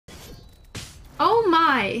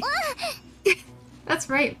my! That's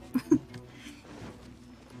right.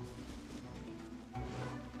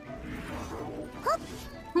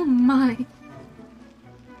 Oh my.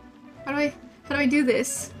 How do I do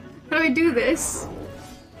this? How do I do this?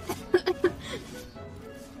 I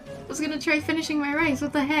was gonna try finishing my rice.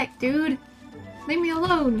 What the heck, dude? Leave me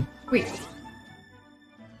alone. Wait.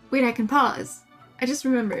 Wait, I can pause. I just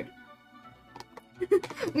remembered.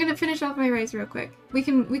 I'm gonna finish off my rice real quick. We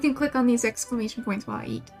can click on these exclamation points while I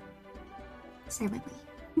eat. Silently.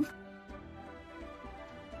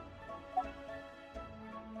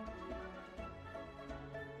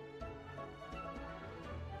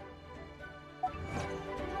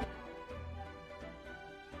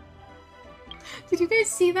 Did you guys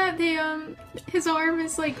see that? His arm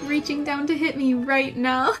is like reaching down to hit me right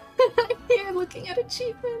now. I'm here looking at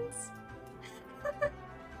achievements.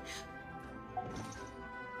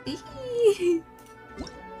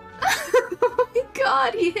 Oh my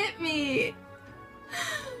god, he hit me!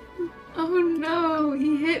 Oh no,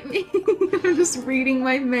 he hit me. I'm just reading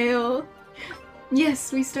my mail.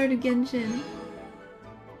 Yes, we started Genshin.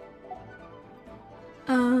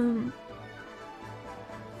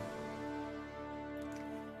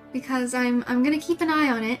 Because I'm gonna keep an eye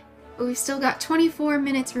on it, but we've still got 24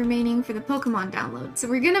 minutes remaining for the Pokemon download. So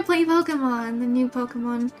we're gonna play Pokemon, the new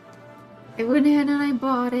Pokemon. I went ahead and I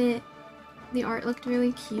bought it. The art looked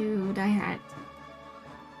really cute. I had to.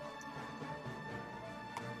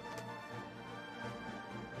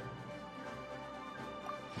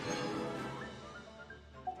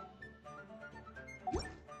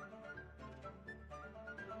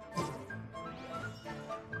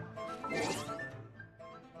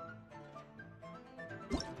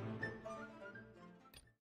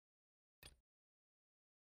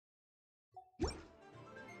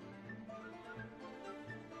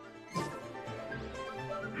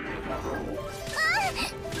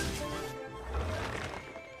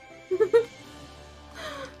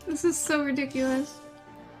 This is so ridiculous.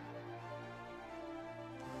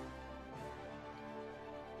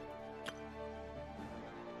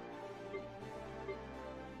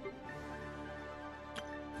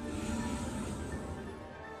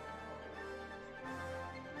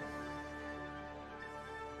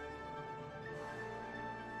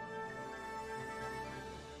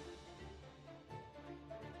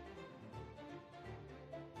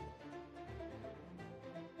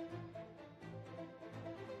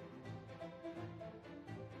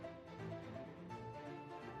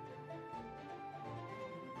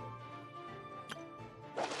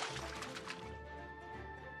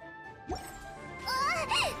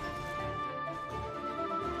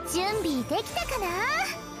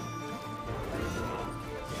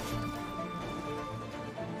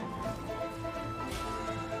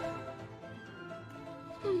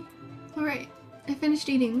 Alright, I finished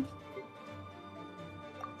eating.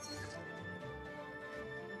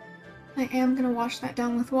 I am gonna wash that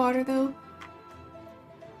down with water though.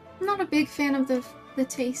 I'm not a big fan of the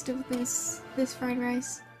taste of this fried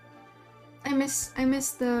rice. I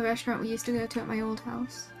miss the restaurant we used to go to at my old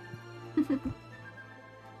house.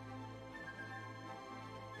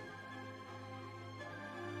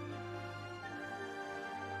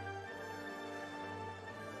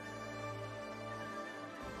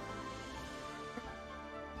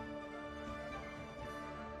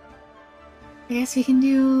 I guess we can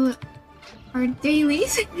do our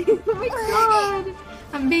dailies. Oh my god!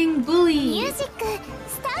 I'm being bullied! Music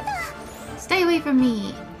start! Stay away from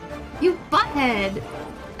me! You butthead!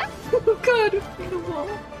 Oh god, made a wall.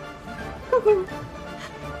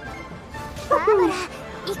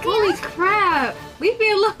 Holy crap! Leave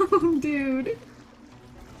me alone, dude!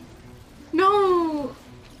 No!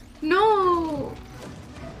 No!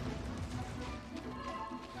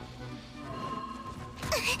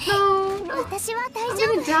 No! No! I'm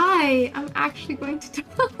gonna die! I'm actually going to die!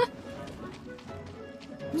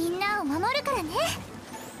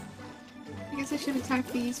 I guess I should attack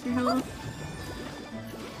these for health.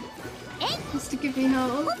 Just to give me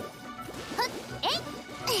health.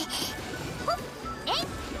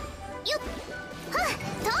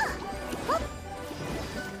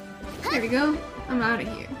 There we go. I'm out of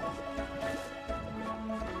here.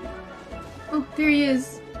 Oh, there he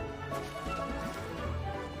is.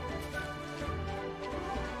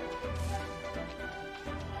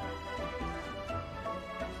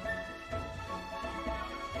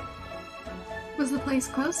 Was the place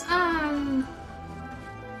close? I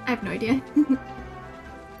have no idea.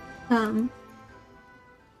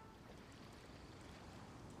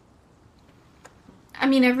 I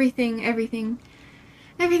mean everything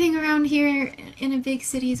around here in a big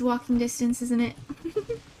city is walking distance, isn't it?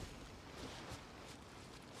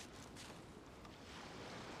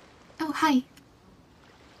 hi.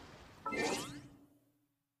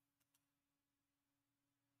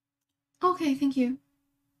 Okay, thank you.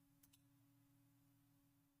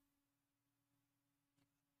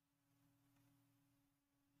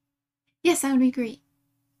 Yes, that would be great.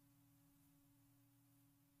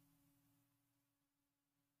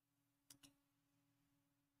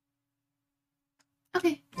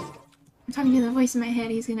 Okay. I'm talking to the voice in my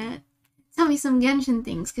head. He's gonna tell me some Genshin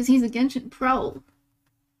things, because he's a Genshin pro.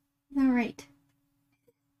 Alright.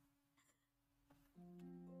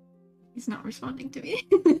 He's not responding to me.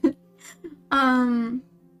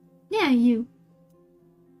 Yeah, you.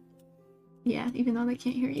 Yeah, even though they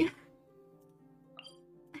can't hear you.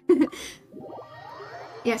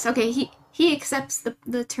 Yes, okay, he accepts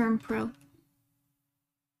the term pro.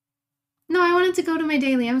 No, I wanted to go to my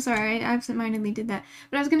daily. I'm sorry, I absentmindedly did that.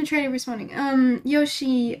 But I was gonna try to responding.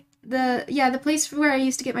 Yoshi, the place where I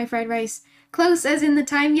used to get my fried rice. Close as in the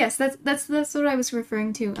time? Yes, that's what I was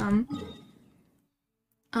referring to.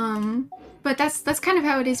 But that's kind of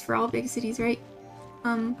how it is for all big cities, right?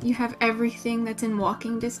 You have everything that's in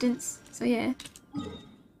walking distance. So yeah.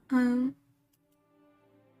 Um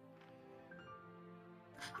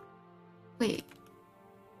Wait.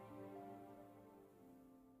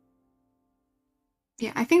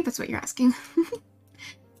 Yeah, I think that's what you're asking.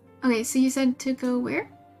 Okay, so you said to go where?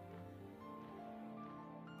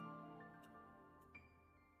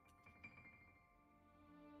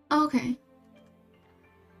 Okay.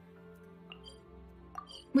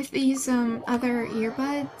 With these other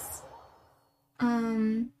earbuds,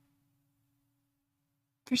 um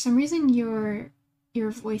for some reason your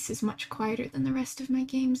voice is much quieter than the rest of my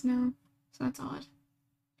games now. So that's odd.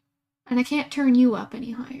 And I can't turn you up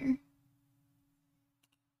any higher.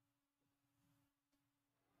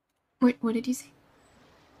 What did you say?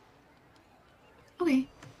 Okay.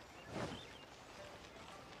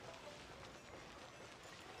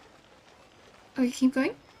 Okay, keep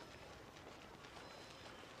going.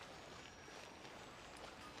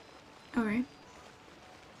 Alright.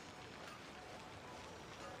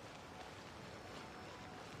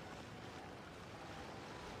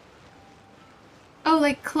 Oh,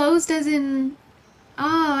 like closed as in...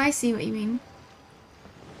 Oh, I see what you mean.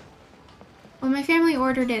 Well, my family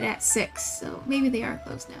ordered it at 6, so maybe they are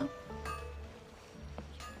closed now.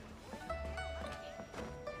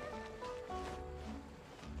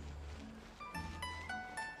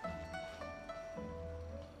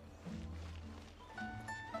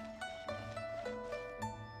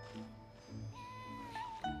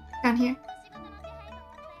 Down here.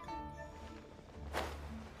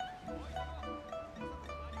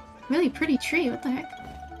 Really pretty tree, what the heck?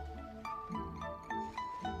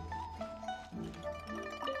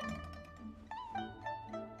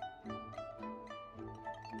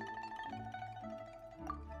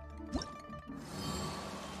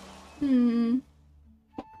 Hmm.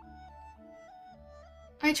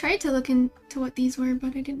 I tried to look into what these were,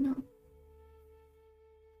 but I didn't know.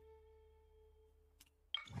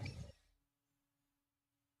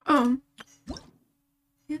 Oh.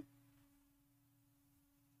 Yeah.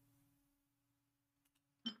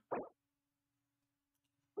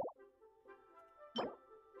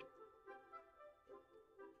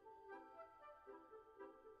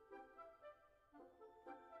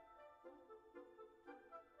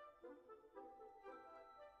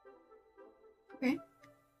 Okay.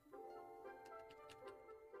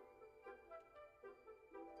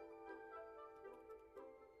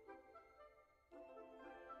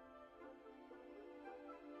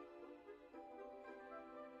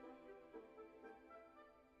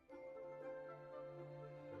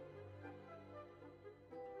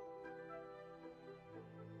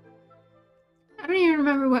 I don't even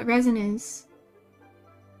remember what resin is.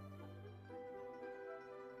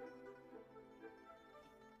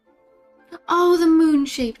 Oh, the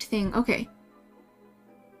moon-shaped thing. Okay.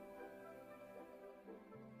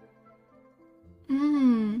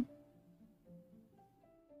 Hmm.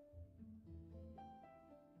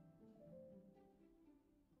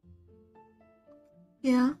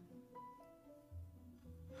 Yeah.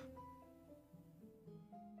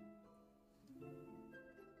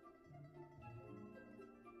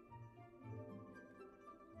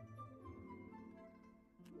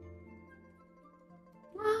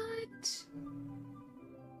 What?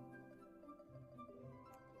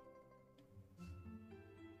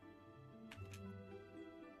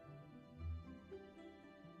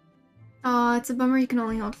 Oh, it's a bummer you can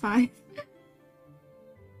only hold 5.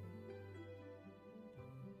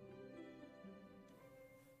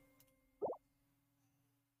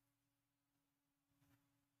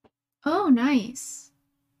 Oh, nice.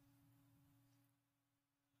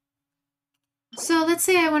 So let's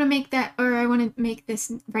say I want to make that, or I want to make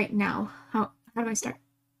this right now. How do I start?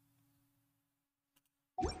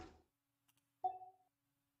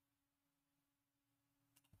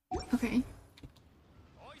 Okay.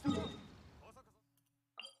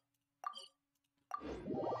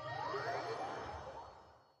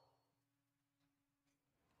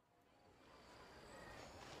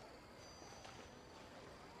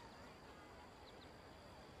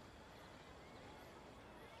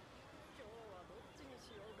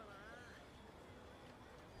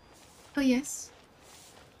 Oh yes.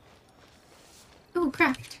 Oh,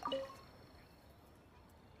 craft.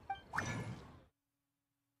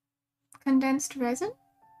 Condensed resin?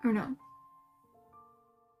 Or no?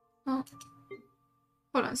 Oh.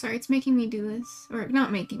 Hold on, sorry, it's making me do this. Or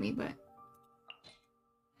not making me, but...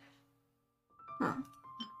 Oh.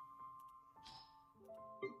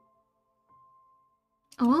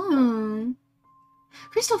 Oh.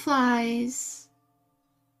 Crystal flies!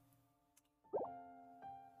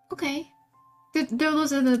 Okay.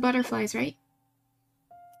 Those are the butterflies, right?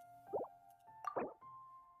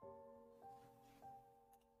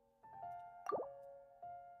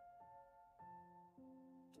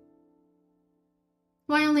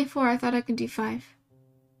 Why only 4? I thought I could do 5.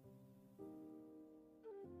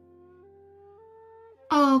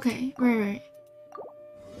 Oh, okay. Right.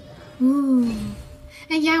 Ooh.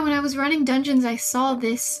 And yeah, when I was running dungeons, I saw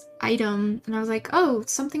this item, and I was like, oh,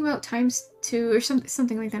 something about ×2 or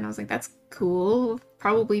something like that. And I was like, that's cool.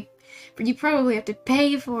 Probably, but you probably have to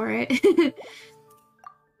pay for it.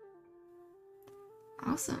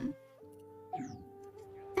 Awesome.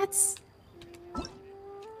 That's...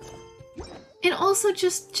 And also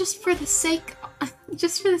just for the sake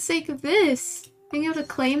of this, being able to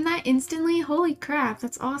claim that instantly, holy crap,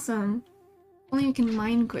 that's awesome. Only you can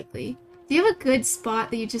mine quickly. Do you have a good spot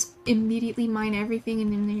that you just immediately mine everything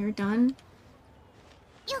and then you're done?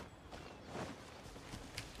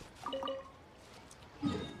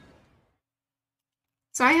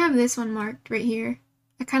 So I have this one marked right here.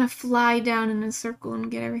 I kind of fly down in a circle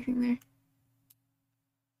and get everything there.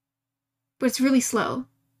 But it's really slow.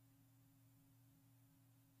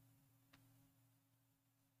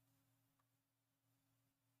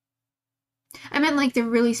 I meant like they're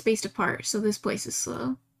really spaced apart, so this place is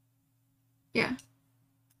slow. Yeah.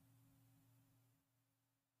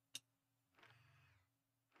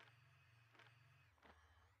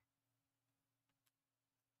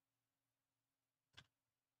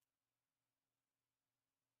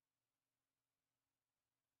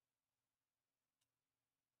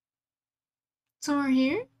 Somewhere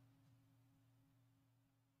here?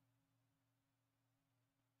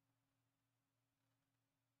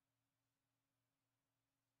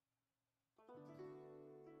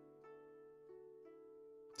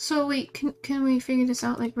 So wait, can we figure this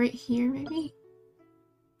out like right here maybe?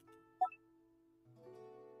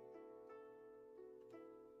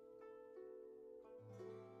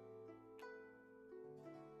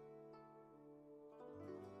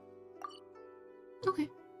 Okay.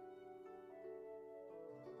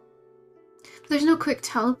 There's no quick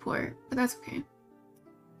teleport, but that's okay.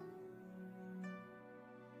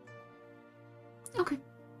 Okay.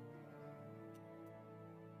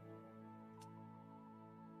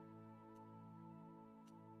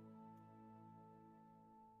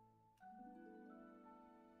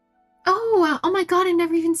 Oh, wow. Oh my god, I've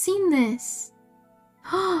never even seen this.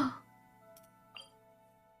 I'm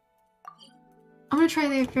gonna try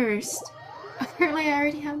there first. Apparently I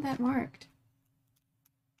already have that marked.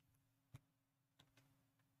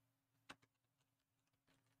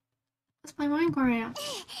 Let's play Minecraft now.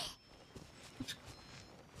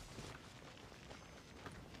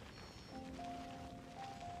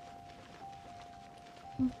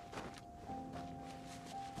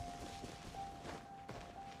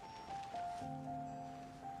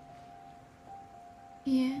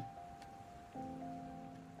 Yeah.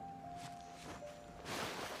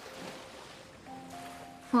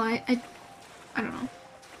 Well, I don't know.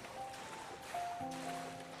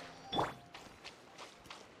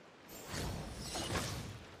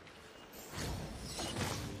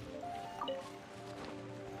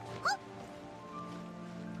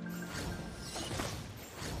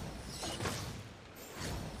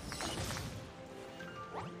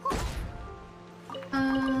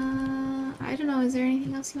 I don't know. Is there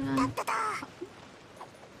anything else you want?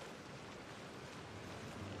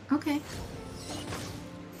 Okay.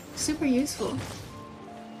 Super useful.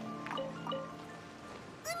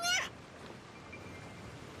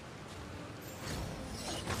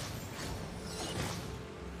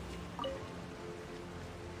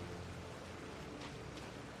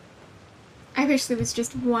 I wish there was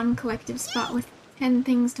just one collective spot with 10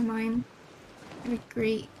 things to mine. That'd be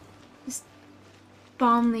great. Just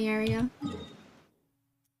bomb the area.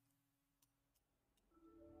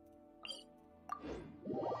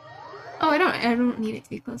 Oh, I don't need it to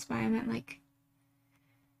be close by. I meant like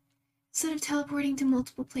instead of teleporting to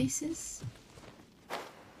multiple places.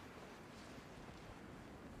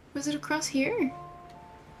 Was it across here?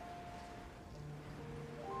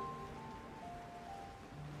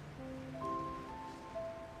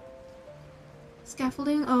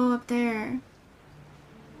 Scaffolding? Oh, up there.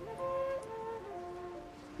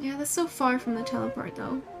 Yeah, that's so far from the teleport,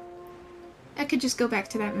 though. I could just go back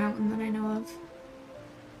to that mountain that I know of.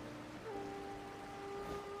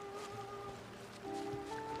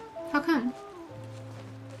 How come?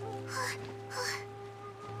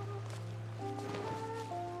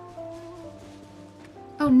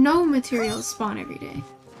 Oh, no materials spawn every day.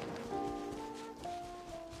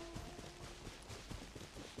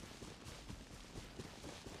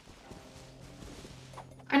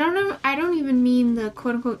 I don't even mean the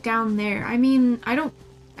quote-unquote down there. I mean, I don't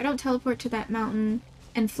teleport to that mountain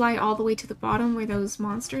and fly all the way to the bottom where those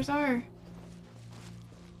monsters are.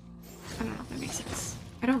 I don't know if that makes sense.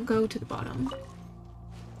 I don't go to the bottom.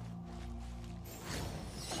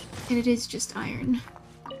 And it is just iron.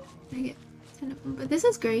 I get 10 of them, but this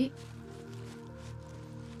is great.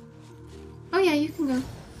 Oh yeah, you can go.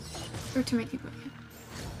 Or to make you go,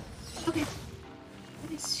 yeah. Okay.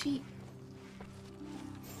 What is sheep?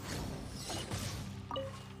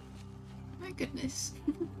 My goodness.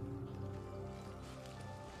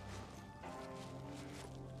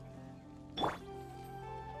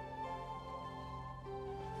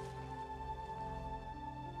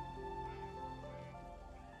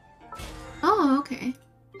 Oh, okay.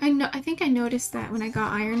 I think I noticed that when I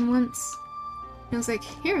got iron once. I was like,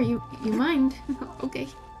 here, you mind? Okay.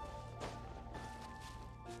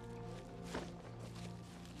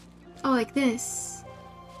 Oh, like this.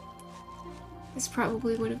 This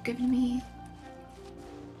probably would have given me...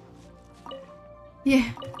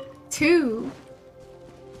 Yeah, 2.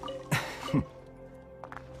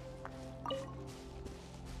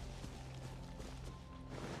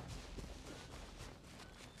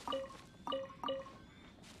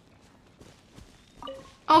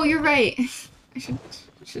 Oh, you're right. I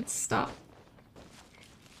should stop.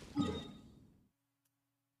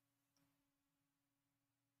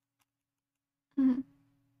 Hmm.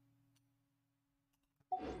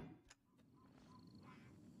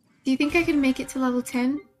 Do you think I can make it to level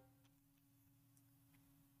 10?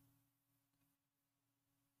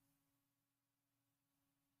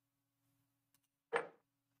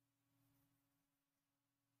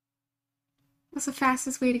 What's the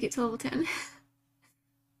fastest way to get to level 10?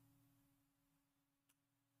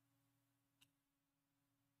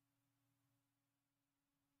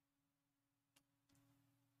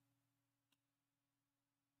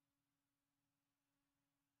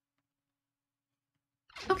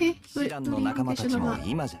 Okay, what do you think I should level up?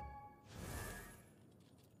 Okay.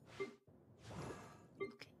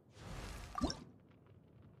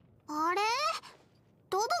 あれ？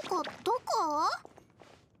どこ？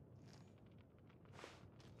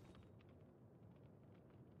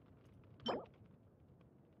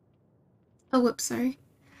 Oh, whoops, sorry.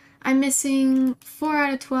 I'm missing 4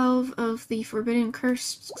 out of 12 of the Forbidden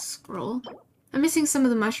Cursed scroll. I'm missing some of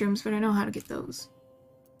the mushrooms, but I know how to get those.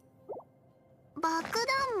 爆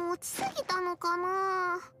弾持ちすぎたのか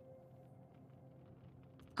な?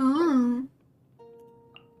 Oh.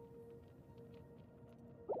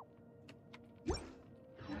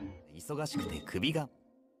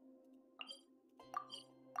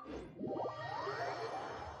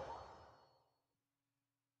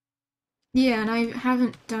 Yeah, and I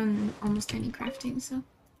haven't done almost any crafting, so...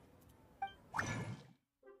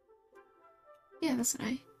 Yeah, that's what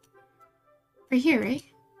I... Right here, right?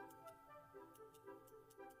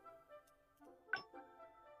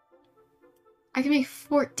 I can make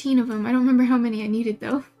 14 of them. I don't remember how many I needed,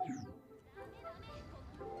 though.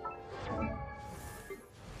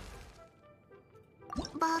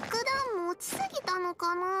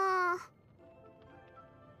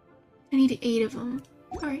 I need 8 of them.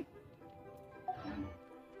 Alright.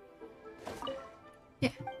 Yeah.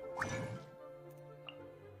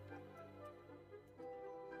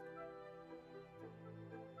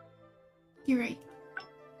 You're right.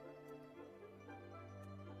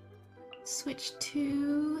 Switch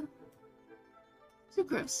to...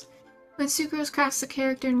 Sucrose. When Sucrose crafts a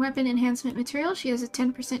character and weapon enhancement material, she has a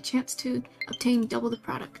 10% chance to obtain double the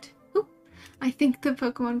product. Oop! I think the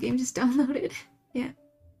Pokemon game just downloaded. Yeah,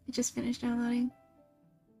 it just finished downloading.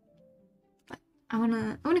 But I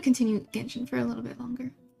wanna continue Genshin for a little bit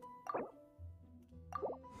longer.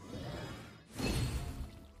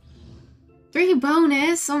 Three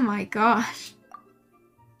bonus! Oh my gosh.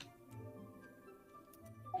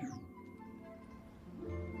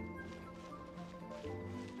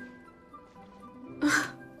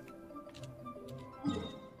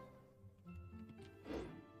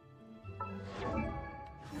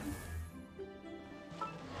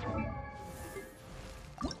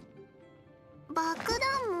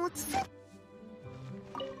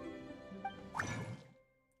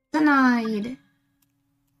 Denied.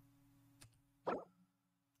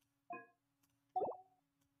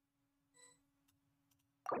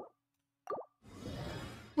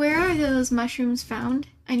 Where are those mushrooms found?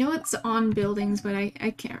 I know it's on buildings, but I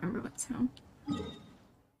can't remember what sound.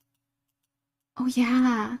 Oh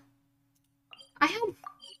yeah. I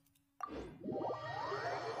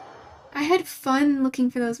had fun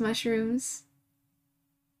looking for those mushrooms.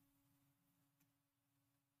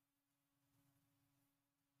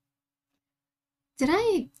 Did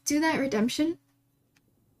I do that redemption?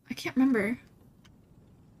 I can't remember.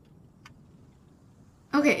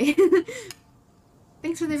 Okay.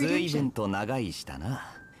 Thanks for the redemption. 長いしたな。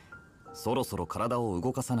そろそろ体を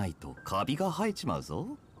動かさないとカビが生えちまう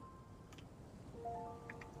ぞ。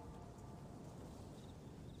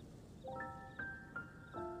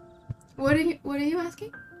What are you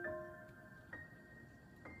asking?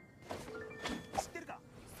 知ってるか？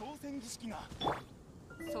総選儀式が。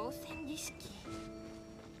総選儀式。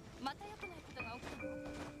また良くないことが起き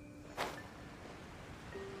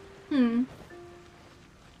たの？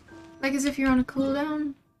 Like as if you're on a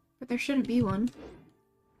cooldown, but there shouldn't be one.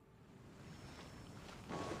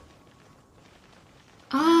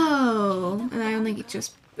 Oh, and I only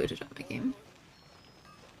just booted up my game.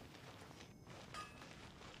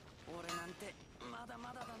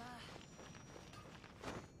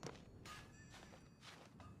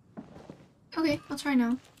 Okay, I'll try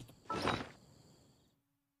now.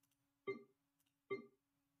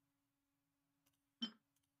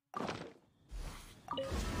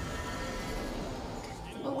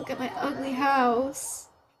 Oh, look at my ugly house.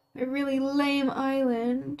 My really lame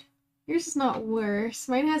island. Yours is not worse.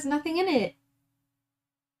 Mine has nothing in it.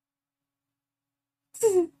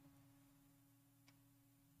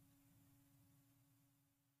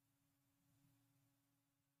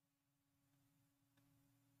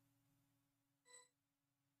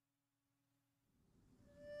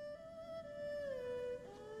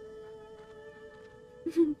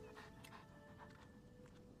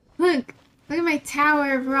 Look at my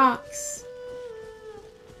tower of rocks.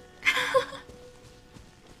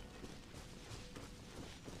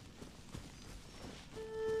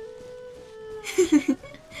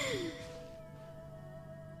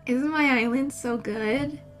 Isn't my island so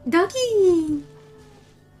good? Doggy!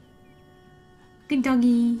 Good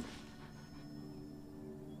doggy.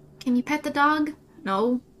 Can you pet the dog?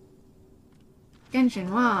 No. Genshin,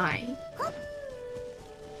 why?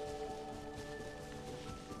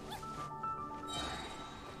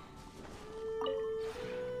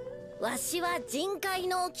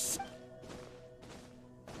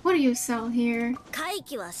 What do you sell here?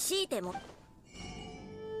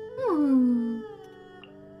 Ooh.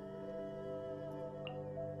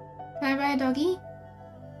 Can I buy a doggy?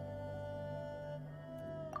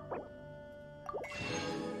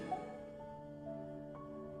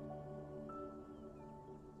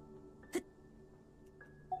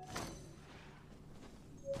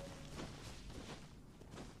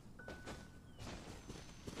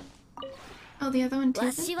 Oh, the other one too?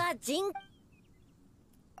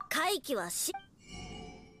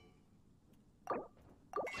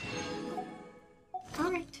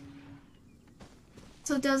 Alright.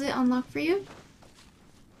 So does it unlock for you?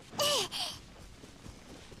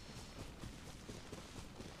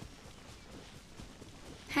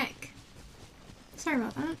 Heck. Sorry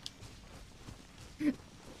about that.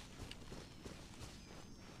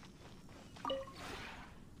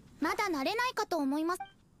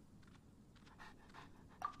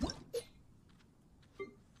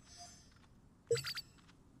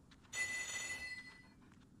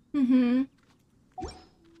 Mm-hmm.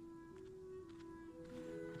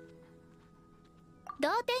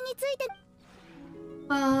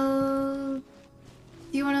 Well, do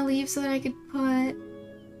you want to leave so that I could put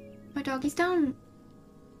my doggies down?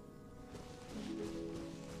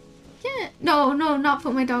 Yeah. No, not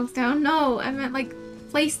put my dogs down. No, I meant like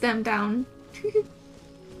place them down.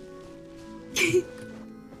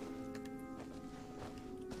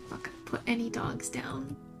 Not gonna put any dogs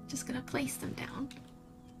down. Just gonna place them down.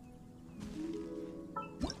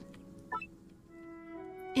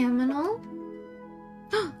 Aminal?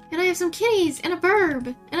 have some kitties and a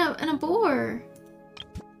burb and a boar.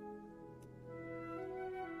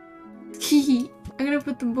 I'm gonna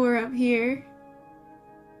put the boar up here.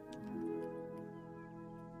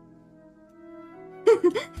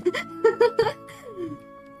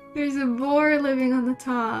 There's a boar living on the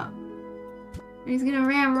top. And he's gonna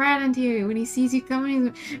ram right into you. When he sees you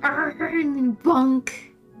coming, he's gonna and then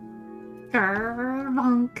bunk.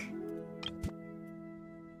 Bunk.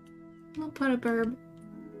 We'll put a burb.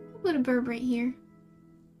 We'll put a burb right here.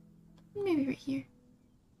 Maybe right here.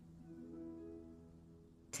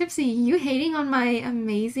 Tipsy, you hating on my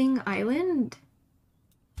amazing island?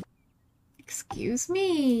 Excuse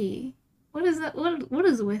me. What is that? What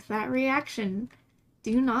is with that reaction?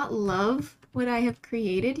 Do you not love what I have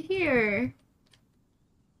created here?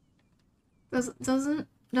 Doesn't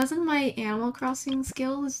my Animal Crossing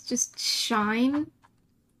skills just shine?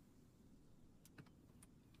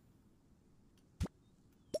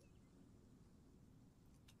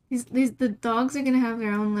 The dogs are gonna have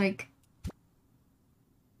their own, like,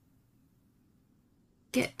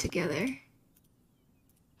 get together.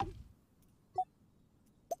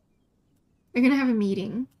 They're gonna have a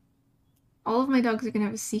meeting. All of my dogs are gonna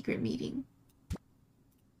have a secret meeting.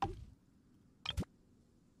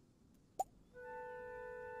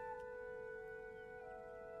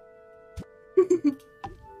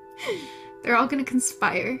 They're all gonna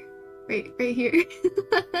conspire. Right here.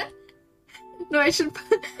 No, I should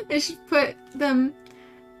put them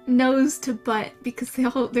nose to butt because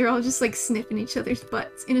they're all just like sniffing each other's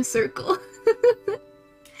butts in a circle.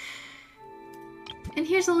 And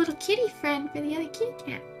here's a little kitty friend for the other kitty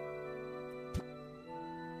cat.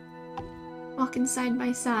 Walking side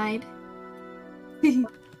by side.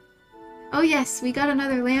 Oh yes, we got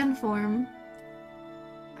another landform.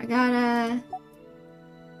 I gotta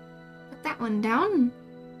put that one down.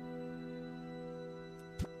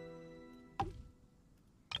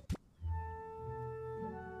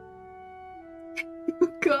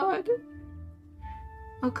 Oh god.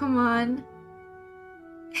 Oh come on.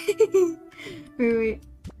 Wait.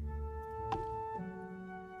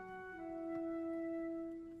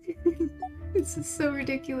 This is so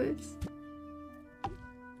ridiculous.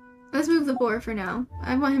 Let's move the boar for now.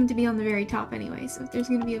 I want him to be on the very top anyway, so if there's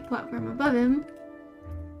gonna be a platform above him...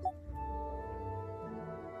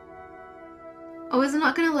 Oh, is it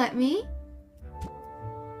not gonna let me?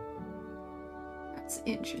 That's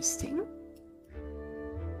interesting.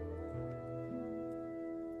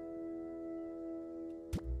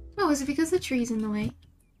 Oh, is it because the tree's in the way?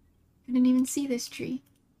 I didn't even see this tree.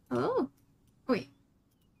 Oh! Wait.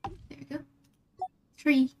 There we go.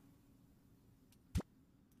 Tree.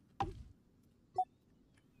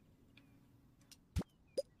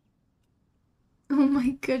 Oh my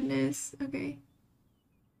goodness. Okay.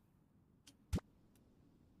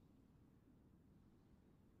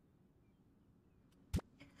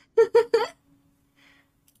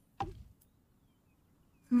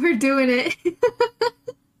 We're doing it.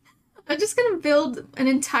 I'm just gonna build an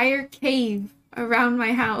entire cave around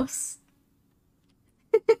my house.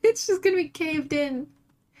 It's just gonna be caved in.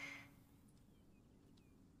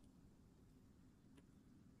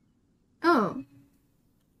 Oh.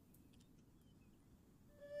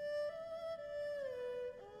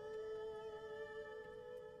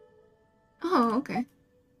 Oh, okay.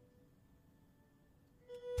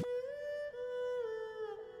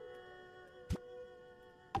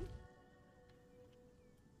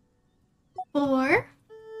 Boar?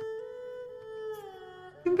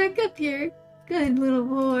 Come back up here. Good little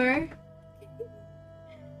boar.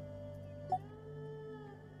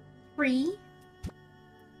 3.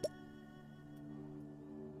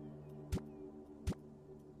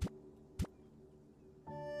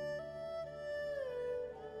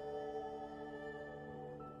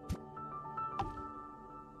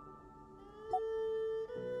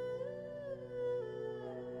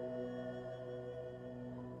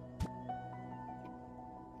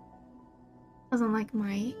 Doesn't like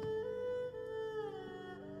my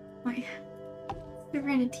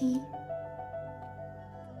serenity.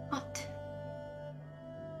 Hot.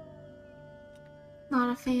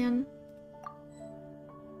 Not a fan.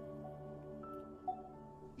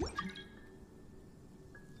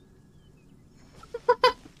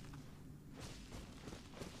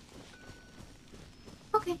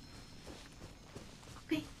 Okay.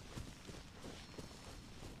 Okay.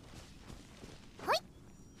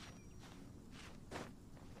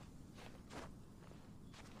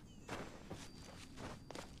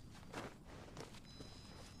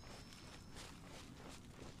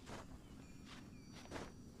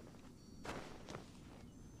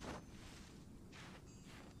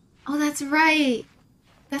 Oh, that's right.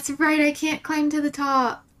 That's right, I can't climb to the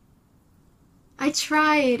top. I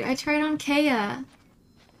tried on Kea.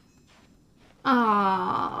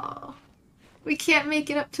 Aww. We can't make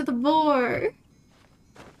it up to the boar.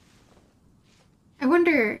 I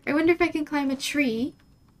wonder if I can climb a tree.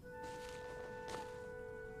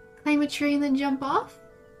 Climb a tree and then jump off?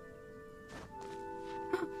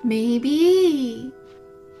 Maybe.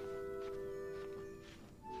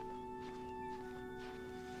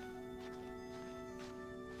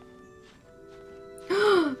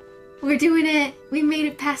 We're doing it. We made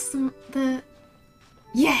it past the...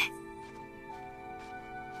 Yeah.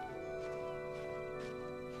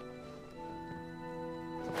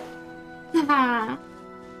 Haha.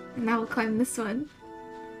 And now we'll climb this one.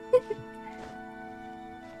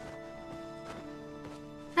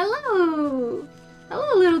 Hello!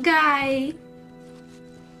 Hello, little guy!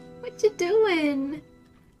 What you doing?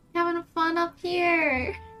 Having fun up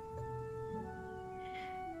here?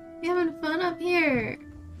 You having fun up here?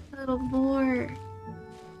 Little boar.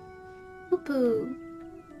 Poo-poo.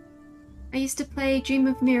 I used to play Dream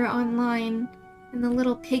of Mirror online, and the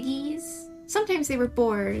little piggies... Sometimes they were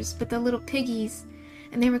boars, but the little piggies,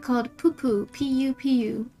 and they were called Poo-poo,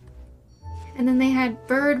 P-U-P-U. And then they had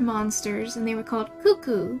bird monsters, and they were called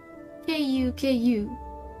Cuckoo, K-U-K-U.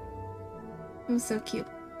 It was so cute.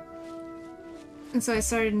 And so I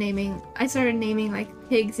started naming like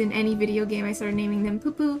pigs in any video game. I started naming them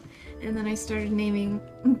Poo-poo, and then I started naming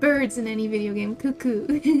birds in any video game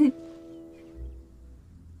Cuckoo.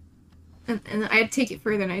 and I'd take it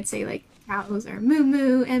further, and I'd say like cows are moo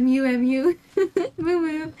moo, M-U-M-U, moo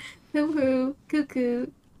moo, hoo-hoo, cuckoo.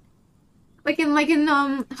 Like in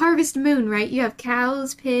Harvest Moon, right? You have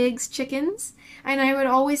cows, pigs, chickens, and I would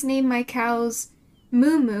always name my cows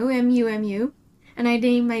Moo Moo, M-U-M-U, and I'd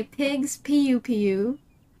name my pigs P-U-P-U,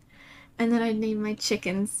 and then I'd name my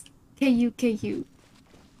chickens K-U-K-U.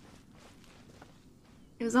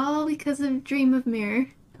 It was all because of Dream of Mirror.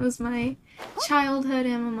 It was my childhood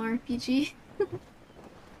MMORPG.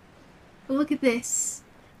 But look at this.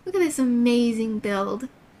 Look at this amazing build.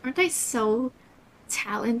 Aren't I so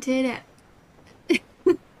talented at...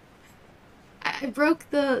 I broke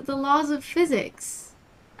the laws of physics.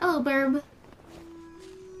 Hello, Burb.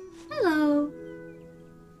 Hello.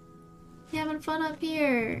 You having fun up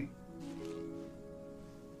here?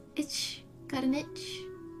 Itch. Got an itch?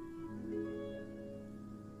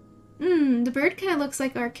 The bird kind of looks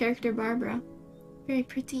like our character Barbara. Very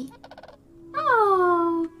pretty.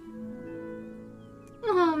 Oh.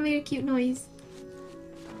 Oh, made a cute noise.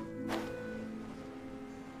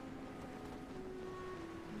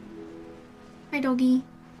 Hi, doggy.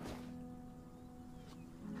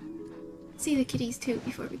 See the kitties too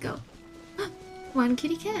before we go. One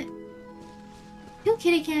kitty cat. Two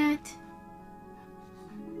kitty cat.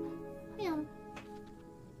 Meow.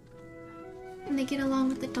 And they get along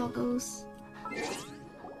with the doggos.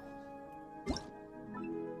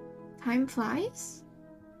 Time flies?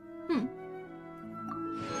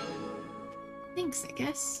 Thanks, I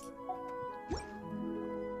guess.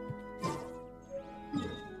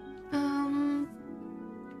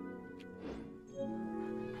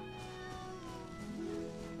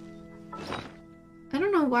 I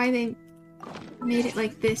don't know why they made it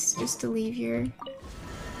like this, just to leave your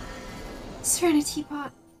Serenity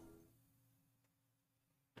pot.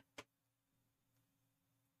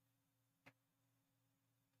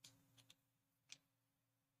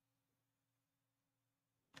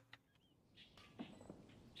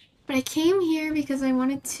 But I came here because I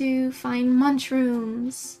wanted to find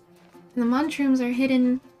mushrooms. And the mushrooms are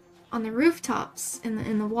hidden on the rooftops and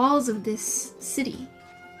in the walls of this city.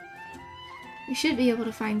 You should be able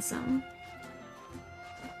to find some.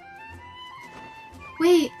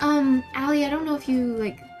 Wait, Allie, I don't know if you,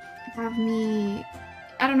 like, have me...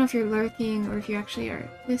 I don't know if you're lurking or if you actually are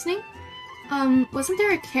listening. Wasn't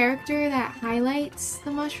there a character that highlights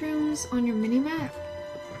the mushrooms on your minimap?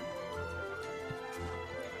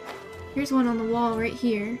 Here's one on the wall right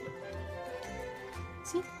here.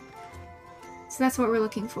 See? So that's what we're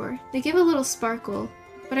looking for. They give a little sparkle,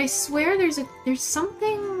 but I swear there's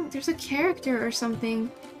a character or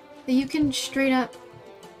something that you can straight up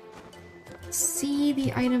see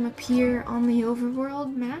the item appear on the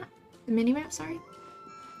overworld map? The minimap, sorry?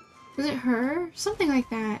 Was it her? Something like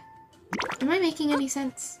that. Am I making any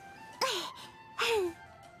sense?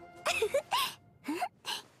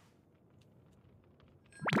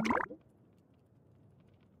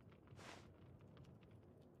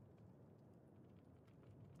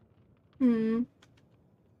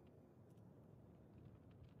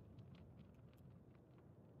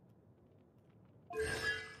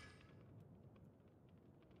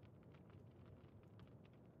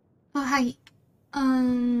 hi.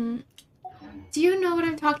 Do you know what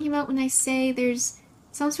I'm talking about when I say there's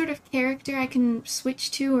some sort of character I can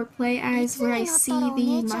switch to or play as where I see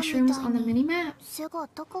the mushrooms on the minimap? 背が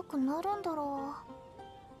高くなるんだろ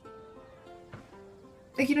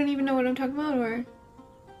Like, you don't even know what I'm talking about, or?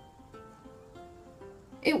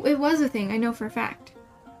 It was a thing, I know for a fact.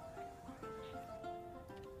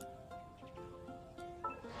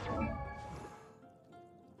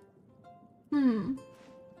 Hmm. う。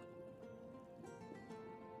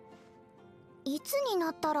いつにな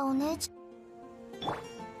ったらお姉ちゃん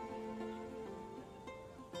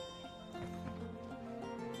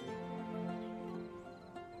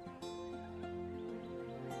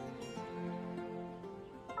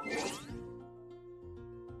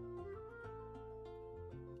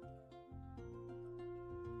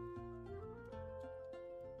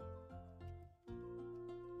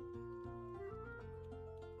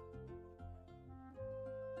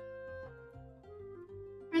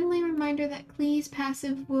Friendly reminder that Klee's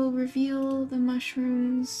passive will reveal the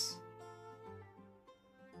mushrooms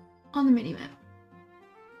on the minimap.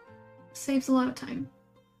 Saves a lot of time.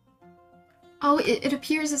 Oh, it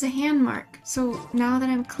appears as a hand mark. So now that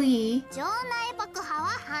I'm Klee, 場内爆破は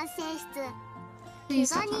反省室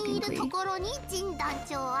please 怪 stop 我人い talking ると Klee. ころに陣団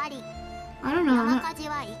長あり I don't know. 山火事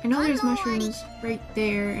は一 I know 貫 there's の終わり mushrooms right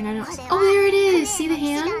there, and I don't. これ Oh, は there it is. See 船 the の騎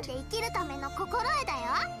士団 hand? で生きるための心得だ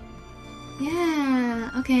よ Yeah.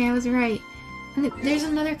 Okay, I was right. And there's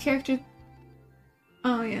another character.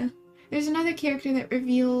 Oh yeah. There's another character that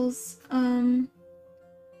reveals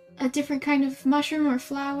a different kind of mushroom or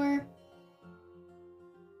flower.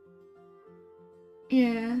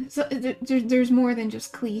 Yeah. So there's more than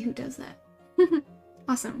just Klee who does that.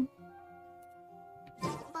 Awesome. 爆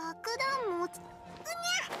弾持つ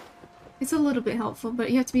It's a little bit helpful, but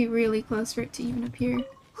you have to be really close for it to even appear.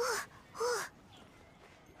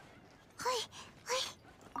 はいは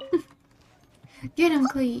い Get him,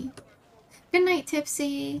 Klee. Good night,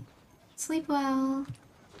 Tipsy. Sleep well.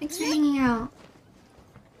 Thanks for hanging out.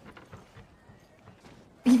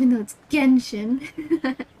 Even though it's Genshin.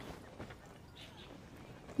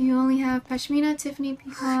 You only have Pashmina, Tiffany,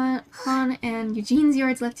 Pecan, and Eugene's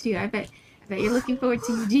yards left to do. I bet you're looking forward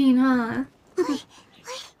to Eugene, huh? Okay.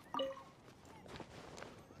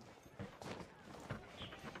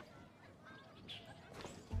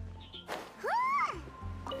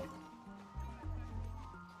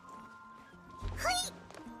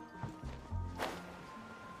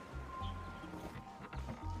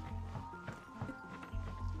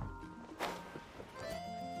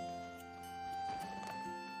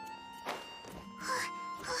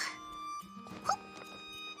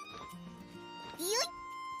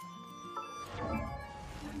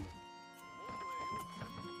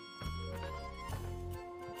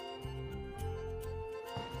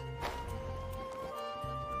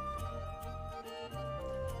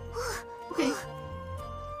 は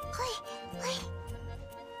いはい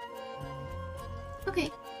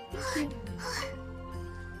Okay. Thank you.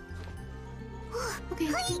 Okay,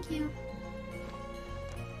 thank you.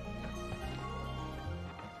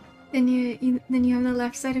 Then you have the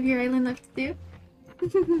left side of your island left to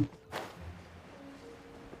do.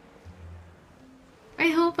 I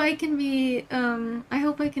hope I can be I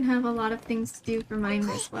hope I can have a lot of things to do for mine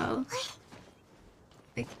as well.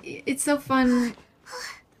 Like, it's so fun,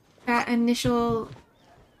 that initial,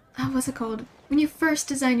 what's it called? When you first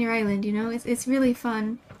design your island, you know? It's really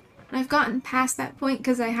fun. And I've gotten past that point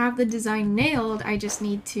because I have the design nailed. I just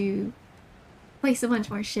need to place a bunch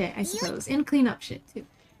more shit, I suppose. And clean up shit, too.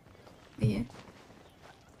 But yeah. It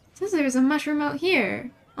says there's a mushroom out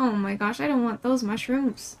here. Oh my gosh, I don't want those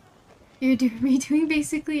mushrooms. You're redoing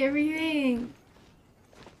basically everything.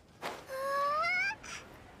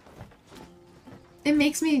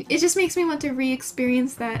 It just makes me want to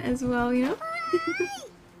re-experience that as well, you know?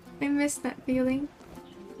 I miss that feeling.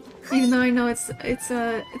 Even though I know it's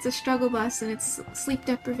a struggle bus and it's sleep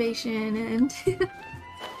deprivation and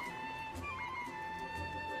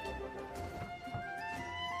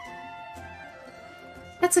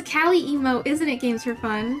That's a Callie emote, isn't it, Games for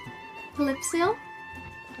Fun? Calypso?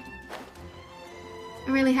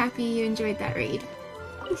 I'm really happy you enjoyed that raid.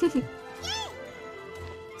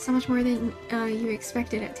 So much more than you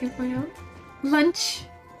expected at 2.0. Lunch!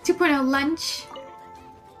 2.0 lunch!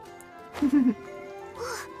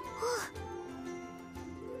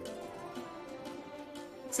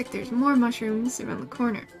 Looks like there's more mushrooms around the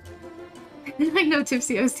corner. I know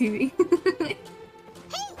Tipsy O's TV.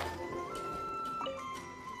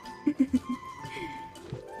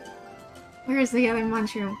 Where's the other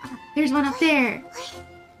mushroom? There's one up there!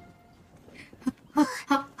 Hop,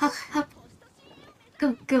 hop, hop, hop.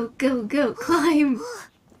 Go, Go, go, go, climb!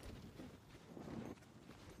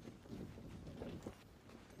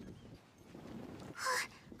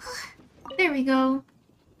 There we go.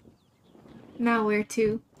 Now where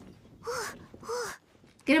to?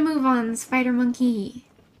 Get a move on, spider monkey.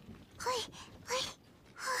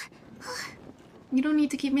 You don't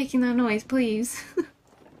need to keep making that noise, please.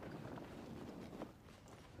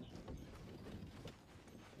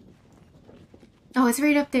 Oh, it's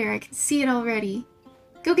right up there. I can see it already.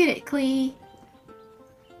 Go get it, Klee.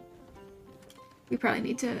 We probably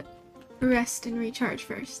need to rest and recharge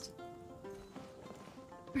first.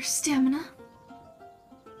 Our stamina.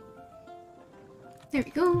 There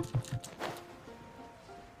we go.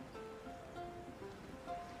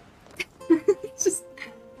 Just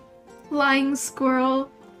flying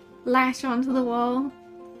squirrel lash onto the wall.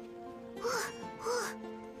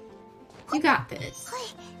 You got this.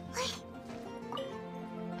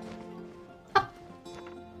 Up.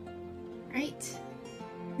 Right.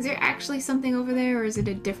 Is there actually something over there, or is it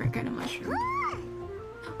a different kind of mushroom?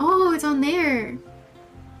 Oh, it's on there.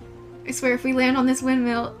 I swear, if we land on this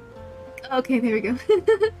windmill... Okay, there we go.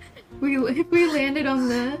 If we landed on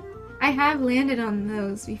the... I have landed on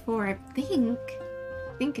those before, I think.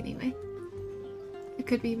 I think, anyway. I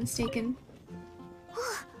could be mistaken.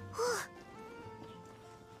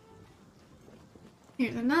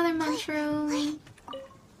 Here's another mushroom.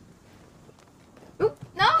 Oop,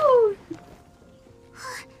 no!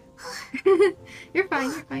 You're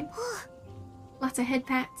fine, you're fine. Lots of head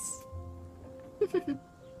pats.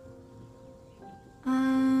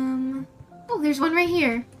 Oh, there's one right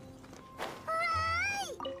here.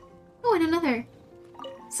 Oh, and another.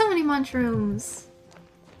 So many mushrooms.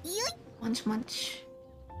 Munch, munch.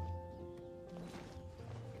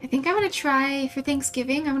 I think I'm gonna try, for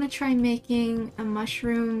Thanksgiving, I'm gonna try making a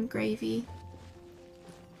mushroom gravy.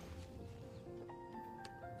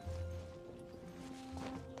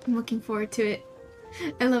 I'm looking forward to it.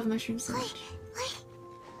 I love mushrooms so much.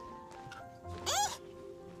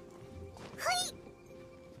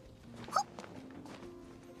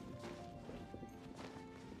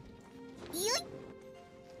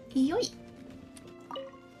 Yoy.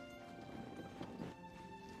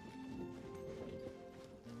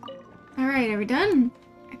 Alright, are we done?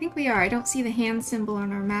 I think we are. I don't see the hand symbol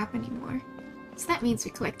on our map anymore. So that means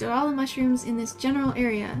we collected all the mushrooms in this general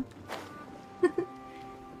area.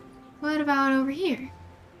 What about over here?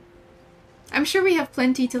 I'm sure we have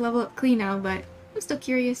plenty to level up Klee now, but I'm still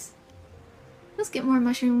curious. Let's get more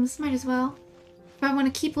mushrooms, might as well. If I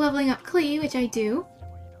want to keep leveling up Klee, which I do,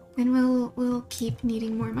 then we'll keep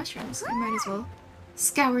needing more mushrooms. I might as well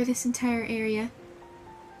scour this entire area.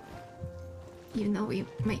 Even though we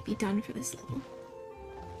might be done for this level.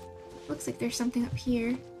 Looks like there's something up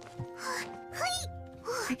here.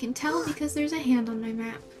 I can tell because there's a hand on my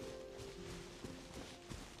map.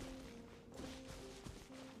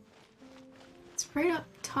 It's right up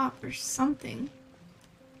top or something.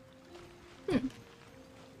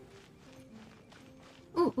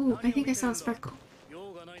 Ooh, I think I saw a sparkle.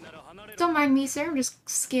 Don't mind me, sir. I'm just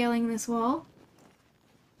scaling this wall.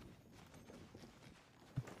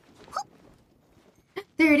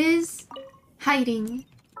 There it is! Hiding.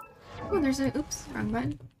 Oh, there's a... Oops, wrong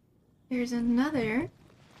button. There's another...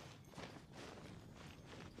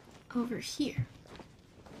 over here.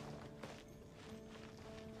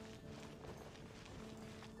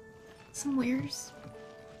 Somewheres.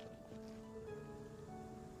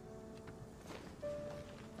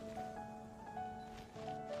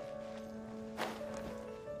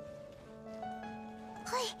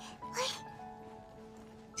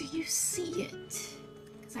 Do you see it?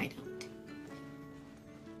 Because I don't.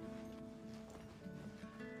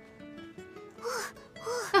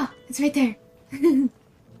 Oh, it's right there.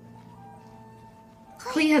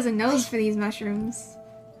 Klee has a nose for these mushrooms.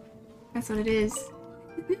 That's what it is.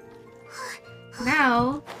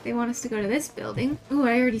 Now, they want us to go to this building. Ooh,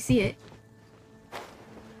 I already see it.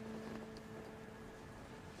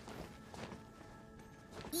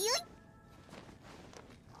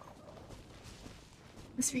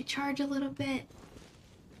 Let's recharge a little bit.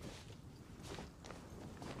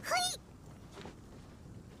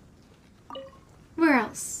 Where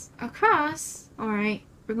else? Across? Alright,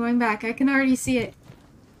 we're going back. I can already see it.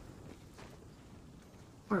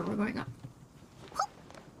 Or we're going up.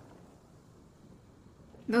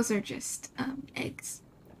 Those are just, eggs.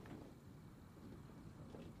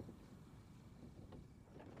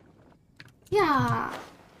 Yeah!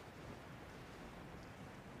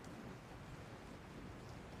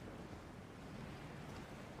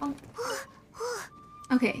 Oh.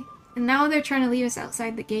 Okay, and now they're trying to leave us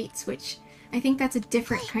outside the gates, which I think that's a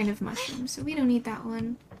different kind of mushroom, so we don't need that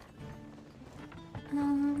one.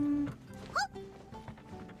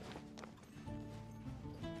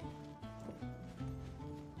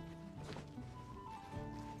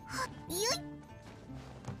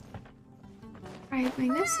 Try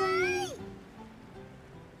going this way.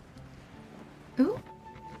 Ooh,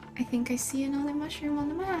 I think I see another mushroom on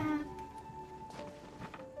the map.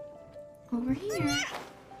 Over here.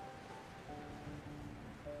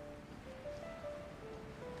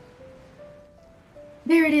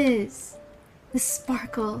 There it is! The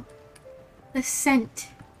sparkle. The scent.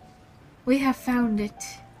 We have found it.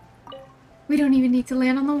 We don't even need to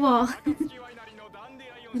land on the wall.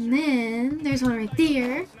 And then, there's one right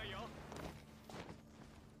there.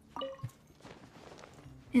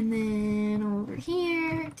 And then over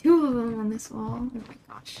here. 2 of them on this wall. Oh my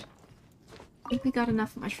gosh. I think we got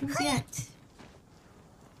enough mushrooms yet.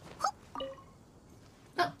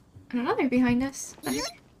 Oh, and another behind us. What the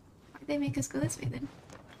heck? Why'd they make us go this way then?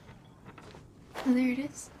 Oh, there it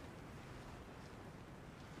is.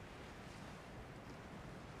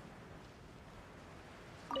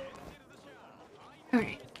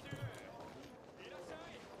 Alright.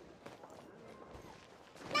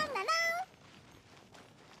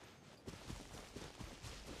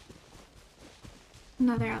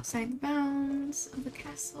 Another outside the bounds of the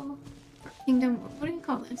castle. Or kingdom. What do you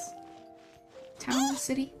call this? Town?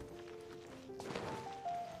 City?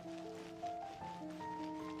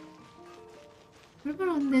 What about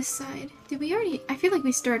on this side? Did we already... I feel like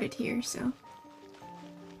we started here, so...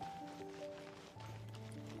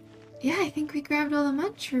 Yeah, I think we grabbed all the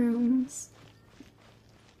mushrooms.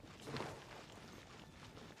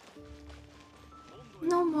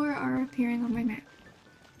 No more are appearing on my map.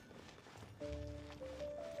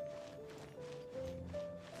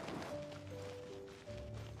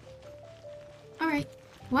 Alright,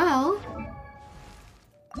 well...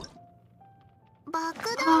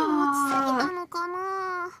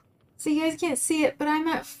 So you guys can't see it, but I'm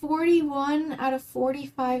at 41 out of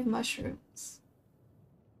 45 mushrooms.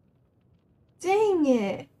 Dang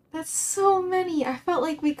it! That's so many! I felt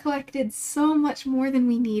like we collected so much more than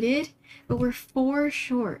we needed, but we're 4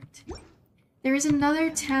 short. There is another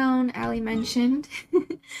town Allie mentioned.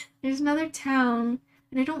 There's another town,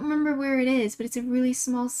 and I don't remember where it is, but it's a really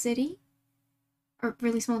small city. Or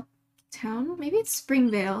really small town? Maybe it's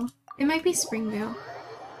Springvale. It might be Springvale.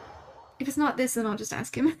 If it's not this, then I'll just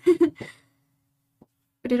ask him.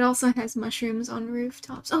 But it also has mushrooms on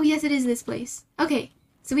rooftops. Oh yes, it is this place. Okay,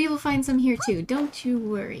 so we will find some here too. Don't you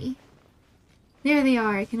worry. There they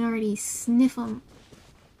are. I can already sniff them.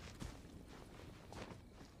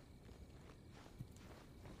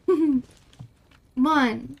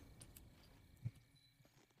 One.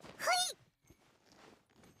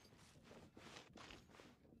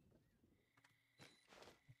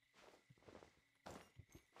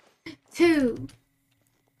 2.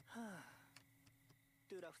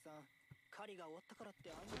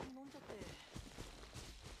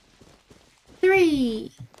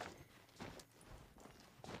 3.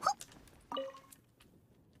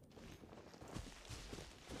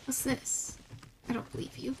 'What's this? I don't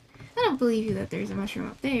believe you. I don't believe you that there's a mushroom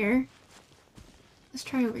up there. Let's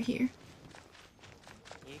try over here.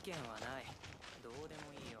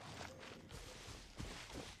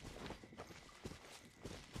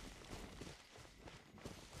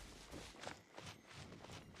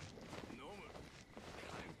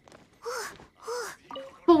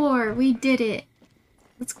 Four, we did it.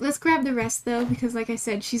 Let's grab the rest though, because like I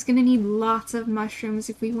said, she's gonna need lots of mushrooms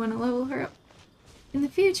if we want to level her up in the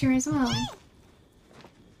future as well.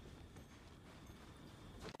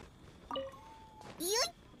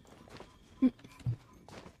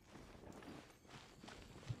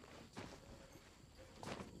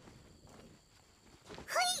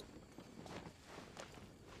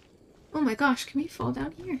 Oh my gosh, can we fall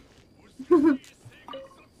down here?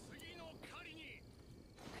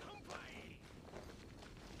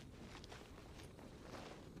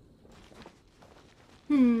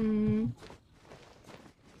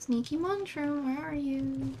 Sneaky mushroom, where are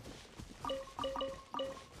you?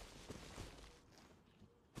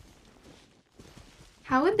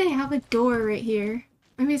 How would they have a door right here?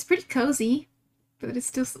 I mean, it's pretty cozy, but it's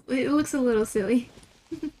still, it looks a little silly.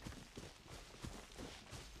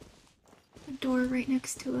 A door right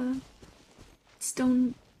next to a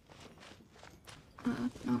stone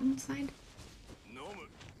mountainside.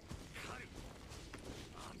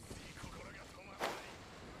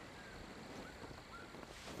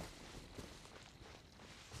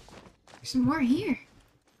 There's some more here.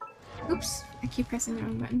 Oops, I keep pressing the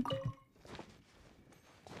wrong button.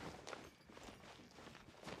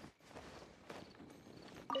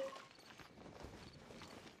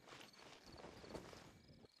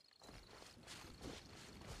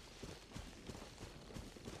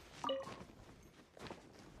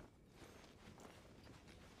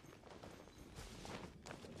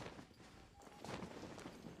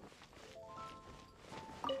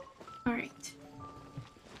 Alright.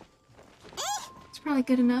 It's probably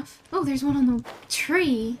good enough. Oh, there's one on the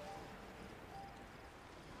tree.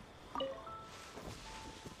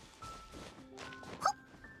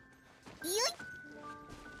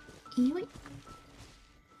 Eewee.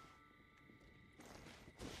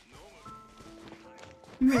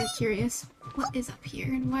 I'm really curious. What is up here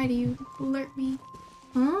and why do you alert me?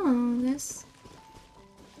 Oh, this.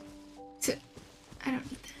 I don't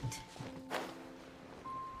need that.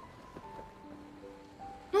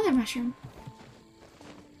 Another mushroom.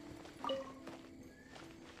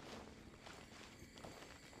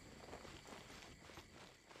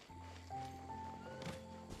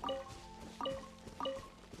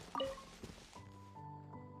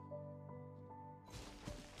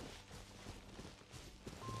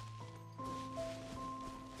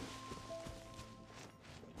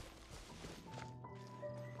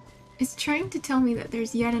 It's trying to tell me that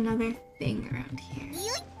there's yet another thing around here.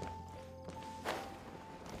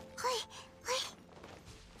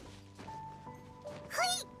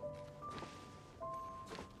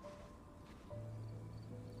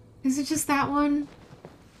 Is it just that one?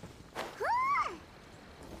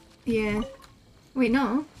 Yeah. Wait,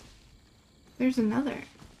 no. There's another.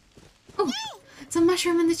 Oh! It's a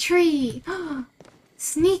mushroom in the tree!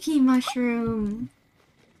 Sneaky mushroom!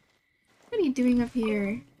 What are you doing up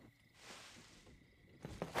here?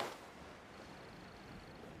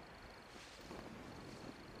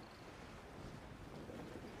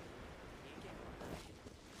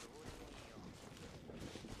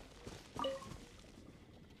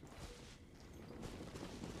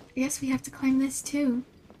 I guess we have to climb this too.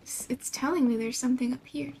 It's telling me there's something up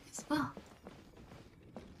here as well.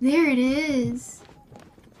 There it is!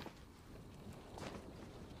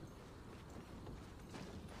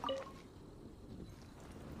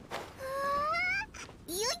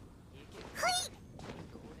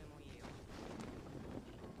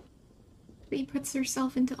 Bee puts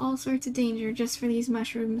herself into all sorts of danger just for these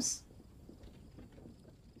mushrooms.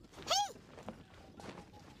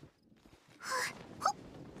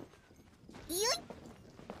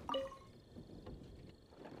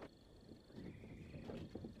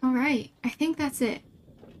 Alright, I think that's it.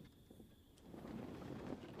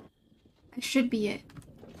 That should be it.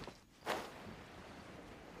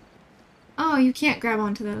 Oh, you can't grab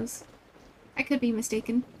onto those. I could be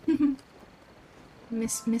mistaken.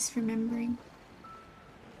 Misremembering.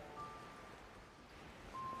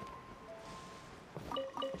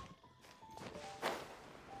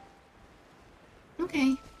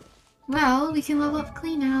 Okay. Well, we can level up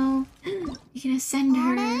Klee now. We can ascend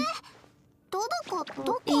her.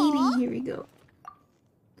 Level 80, here we go.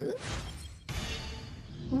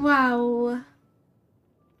 Wow.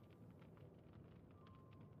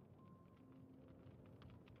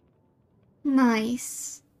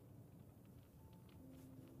 Nice.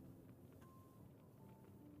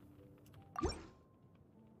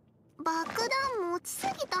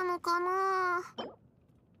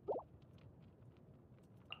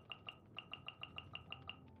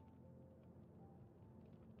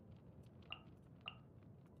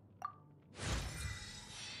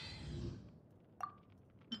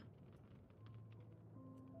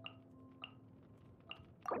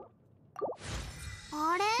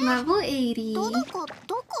 Level 80.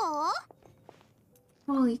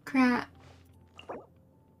 Holy crap.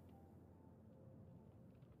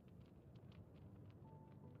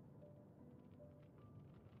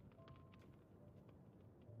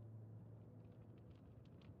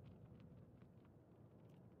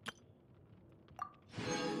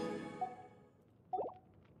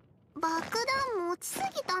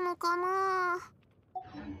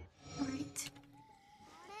 Alright.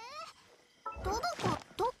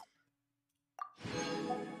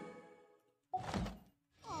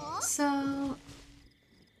 So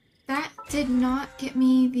that did not get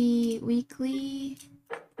me the weekly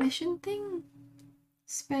mission thing.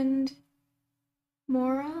 Spend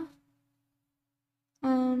Mora.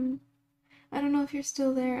 I don't know if you're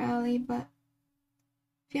still there, Allie, but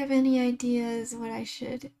if you have any ideas what I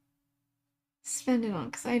should spend it on,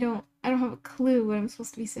 because I don't have a clue what I'm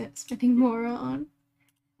supposed to be spending Mora on.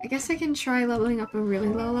 I guess I can try leveling up a really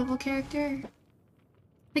low level character.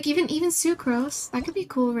 Like even Sucrose. That could be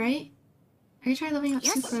cool, right? I could try leveling up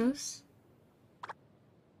Sucrose.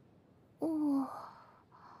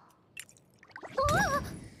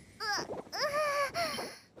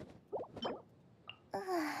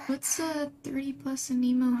 What's 30 plus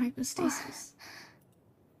Anemo hypostasis?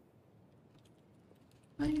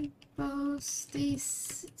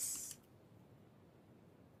 Hypostasis.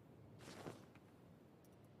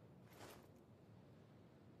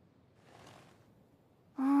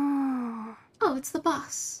 Oh, it's the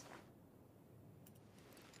boss.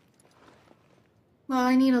 Well,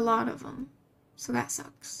 I need a lot of them, so that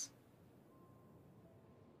sucks.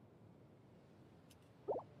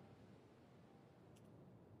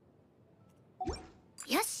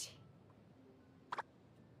 Yoshi.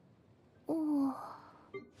 Oh.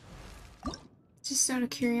 Just out of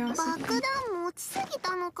curiosity. 爆弾持ちすぎ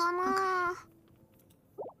たのかな。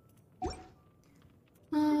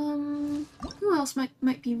Who else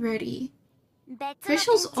might be ready?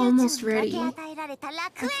 Official's almost ready.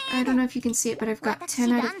 I don't know if you can see it, but I've got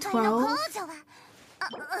 10 out of 12.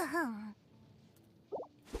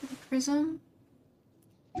 Prism.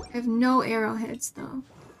 I have no arrowheads though.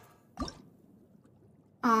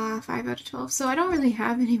 5 out of 12. So I don't really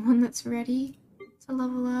have anyone that's ready to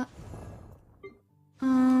level up.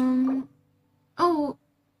 Oh,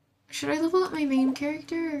 should I level up my main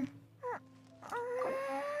character?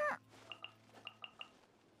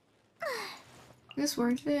 Is this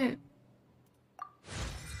worth it?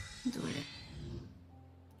 I'll do it.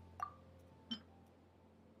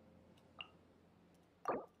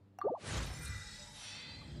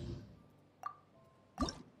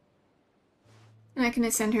 And I can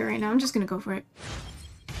ascend her right now. I'm just gonna go for it.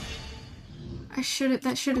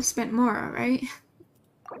 That should have spent more, right?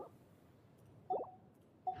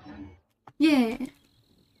 Yeah.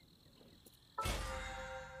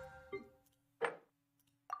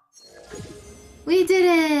 We did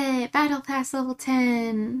it! Battle Pass level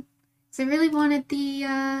 10. So I really wanted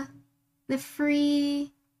the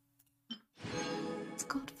free... It's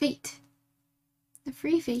called Fate. The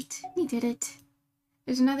free Fate. We did it.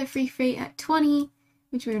 There's another free Fate at 20,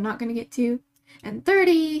 which we're not gonna get to, and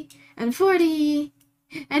 30, and 40,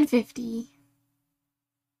 and 50.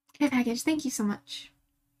 Care package, thank you so much.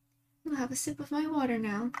 I'll have a sip of my water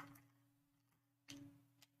now.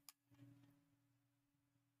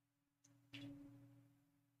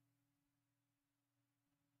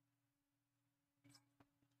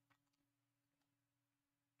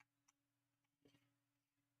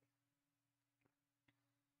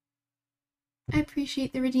 I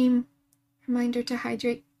appreciate the redeem reminder to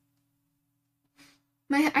hydrate.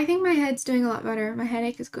 I think my head's doing a lot better. My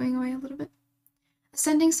headache is going away a little bit.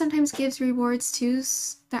 Ascending sometimes gives rewards too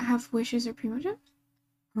that have wishes or primogems.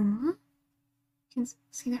 You can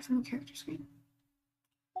see that from the character screen.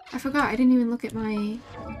 I forgot, I didn't even look at my...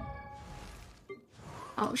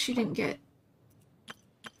 Oh, she didn't get...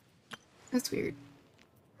 That's weird.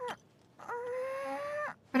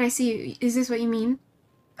 But I see, is this what you mean?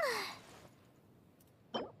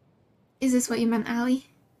 Is this what you meant, Allie?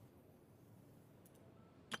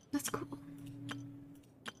 That's cool.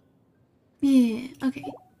 Yeah, okay.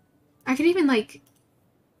 I could even, like,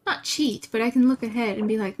 not cheat, but I can look ahead and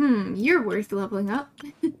be like, you're worth leveling up.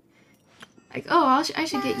 Like, oh, I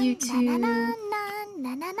should get you to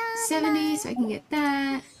 70 so I can get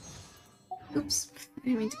that. Oops, I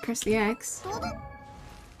didn't mean to press the X.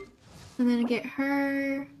 And then get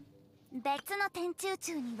her.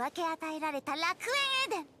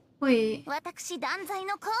 Wait, I'm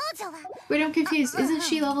confused. Isn't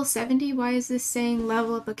she level 70? Why is this saying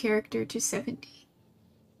level up a character to 70?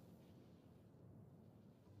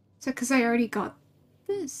 Is that because I already got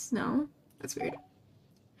this? No? That's weird.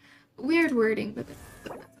 Weird wording, but that's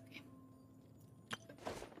okay.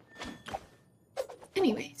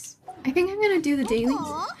 Anyways, I think I'm gonna do the dailies.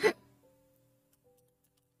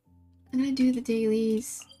 I'm gonna do the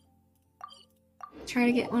dailies. Try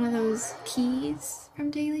to get one of those keys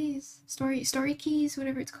from dailies. Story keys,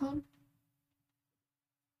 whatever it's called.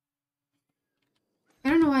 I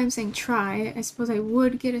don't know why I'm saying try. I suppose I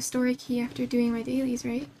would get a story key after doing my dailies,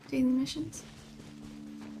 right? Daily missions.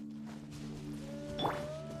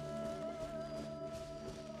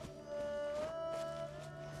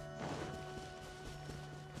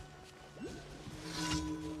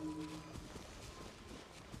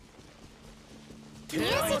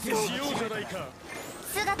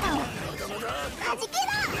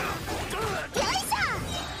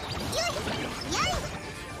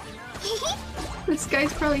 This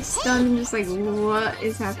guy's probably stunned and just like, what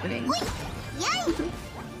is happening?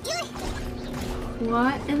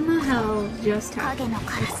 What in the hell just happened?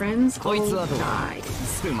 My friends all died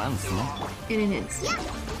in an instant.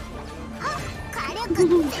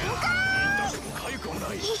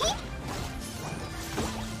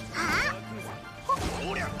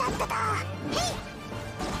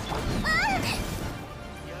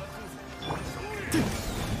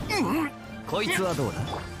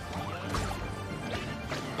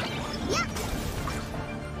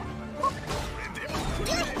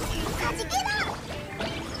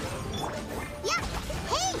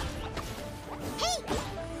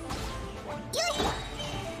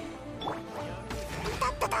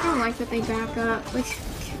 like that they back up. Like,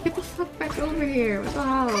 get the fuck back over here. What the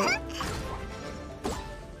hell?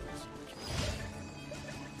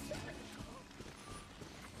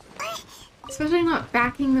 Especially not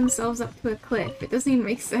backing themselves up to a cliff. It doesn't even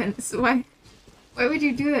make sense. Why would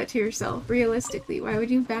you do that to yourself, realistically? Why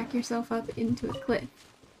would you back yourself up into a cliff?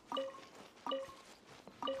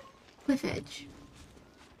 Cliff edge.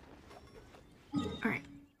 Alright.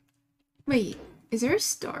 Wait, is there a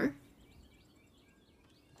star?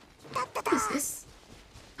 What is this?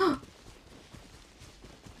 Oh!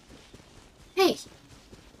 Hey!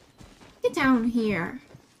 Get down here!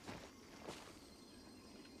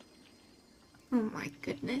 Oh my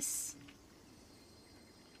goodness.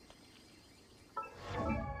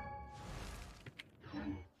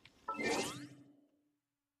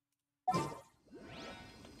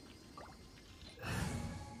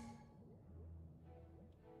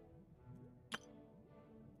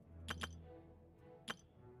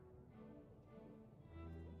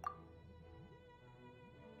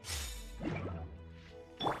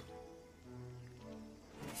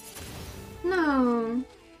 No.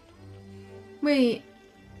 Wait.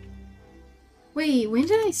 Wait, when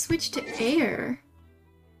did I switch to air?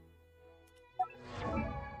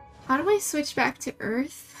 How do I switch back to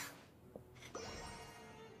Earth?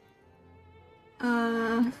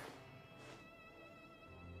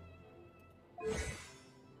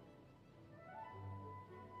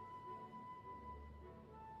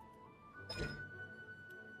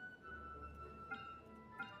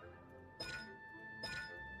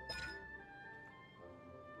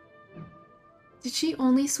 Did she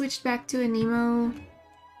only switch back to a Nemo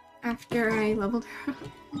after I leveled her up?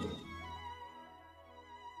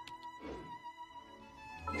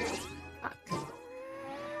 Fuck.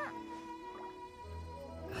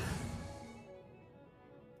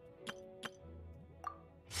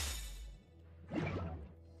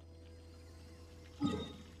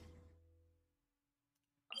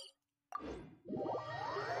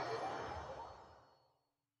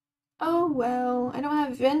 Oh well, I don't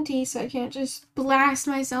have Venti, so I can't just blast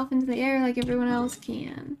myself into the air like everyone else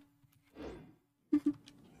can.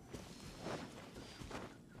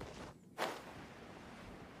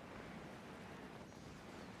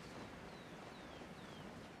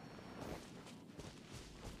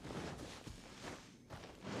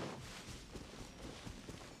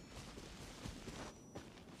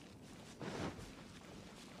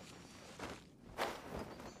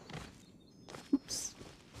 Oops.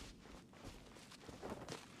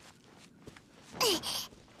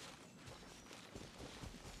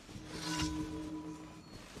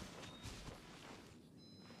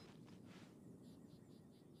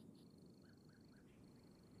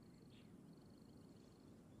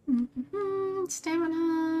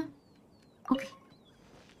 Stamina. Okay.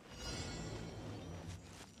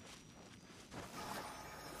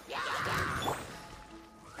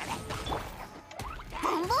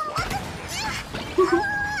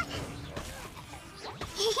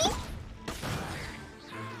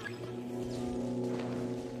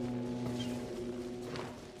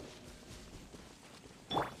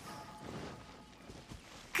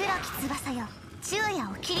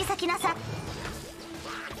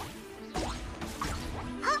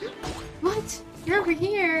 What? You're over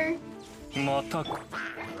here. I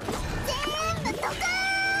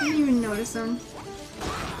didn't even notice him.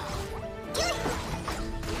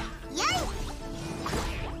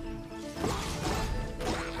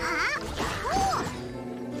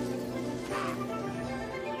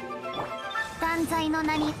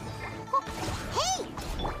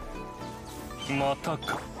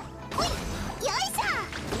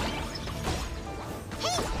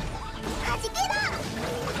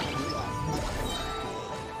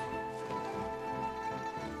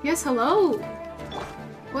 Yes, hello.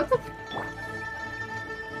 What the?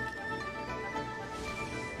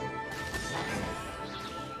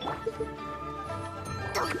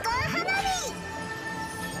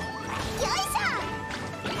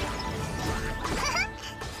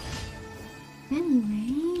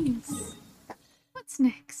 Anyways, what's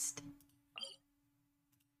next?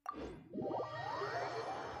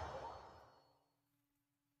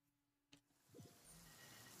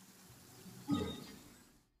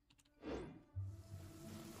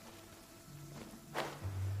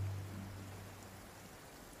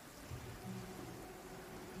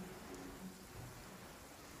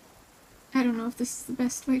 I don't know if this is the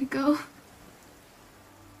best way to go.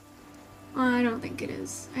 Well, I don't think it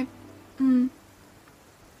is.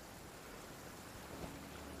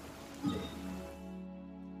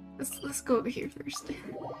 Let's go over here first.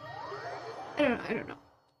 I don't know.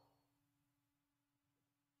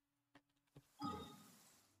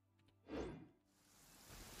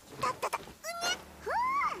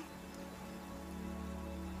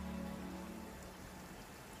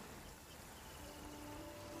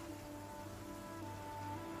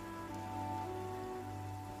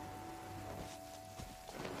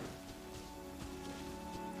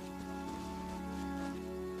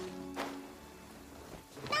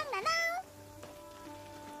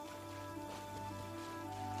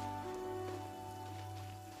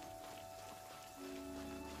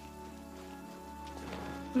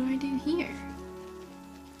 What do I do here?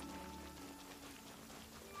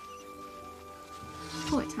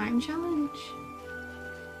 Oh, a time challenge.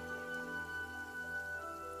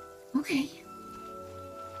 Okay.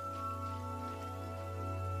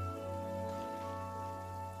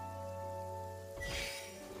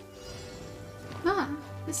 Ah,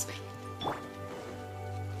 this way.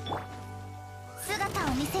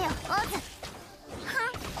 姿を見せよオズ。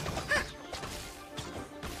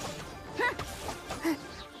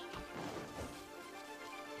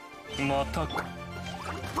またか。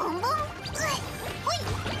ボンボンうえほいよ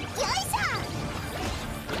いしょ。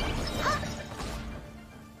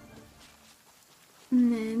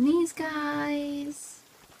 And then these guys.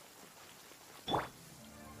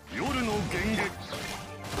 夜の幻月。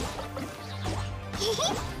へへ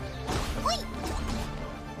ほい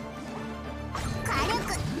火力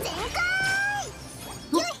全開。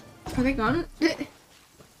よい Are they gone?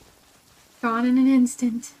 Gone in an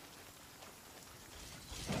instant.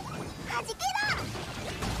 はじけろ。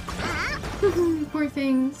あ Poor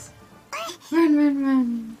things. Run, run,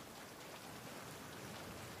 run.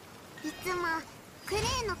 いつもクレ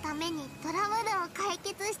イのためにトラブルを解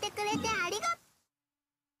決してくれてありが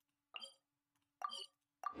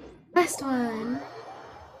Last one.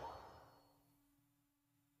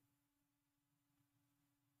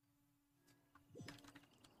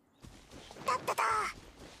 とったと。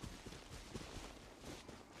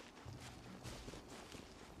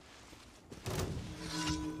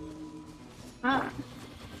 Ah.「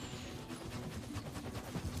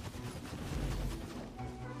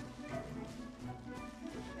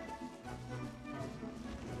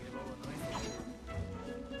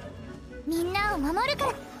みんなを守るか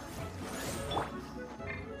ら」よ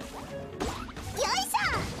いしょ。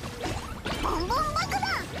ボンボン爆弾。あ、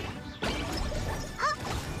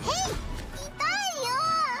へい、痛いよ。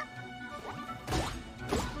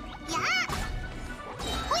やあ、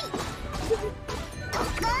ほい。特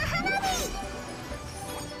攻花火。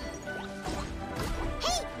へい。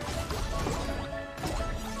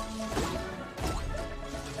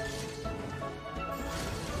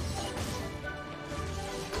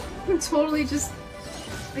 I'm totally just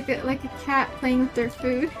like a cat playing with their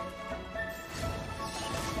food.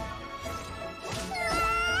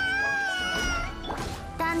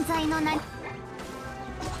 断罪の名。へへ。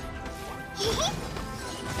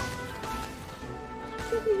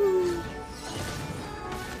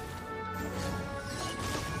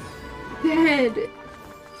 Dead.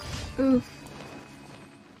 Oof.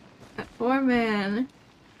 That poor man.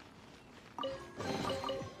 キ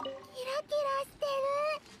ラキラしてる。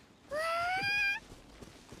わ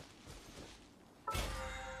あ。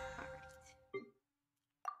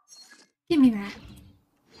 Give me that.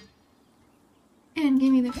 And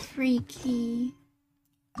give me the free key.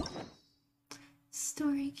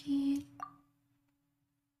 Story key.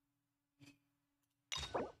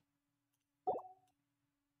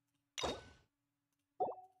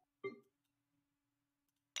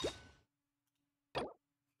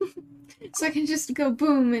 So I can just go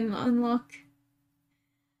boom and unlock.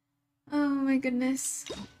 Oh my goodness.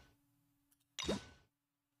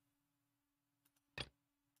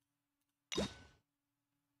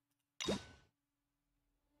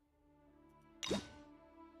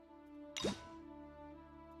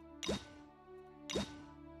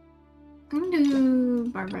 I'm gonna do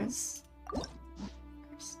Barbara's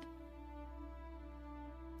first.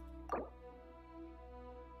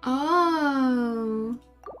 Oh.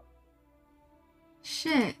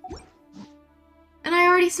 Shit. And I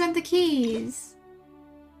already spent the keys.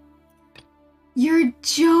 You're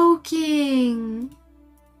joking.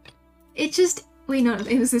 It just... Wait, no,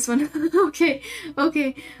 it was this one. Okay,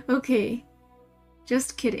 okay, okay.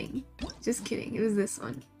 Just kidding. Just kidding. It was this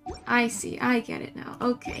one. I see. I get it now.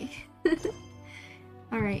 Okay.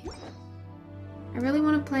 Alright. I really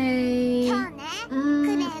want to play... 今日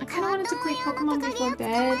ね、 I kind of wanted to play Pokemon before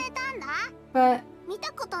bed, but... 見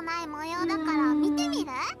たことない模様だから見てみ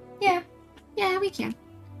る？ Yeah. Yeah, we can.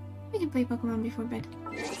 We can play Pokemon before bed.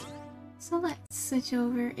 So let's switch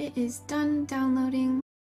over. It is done downloading.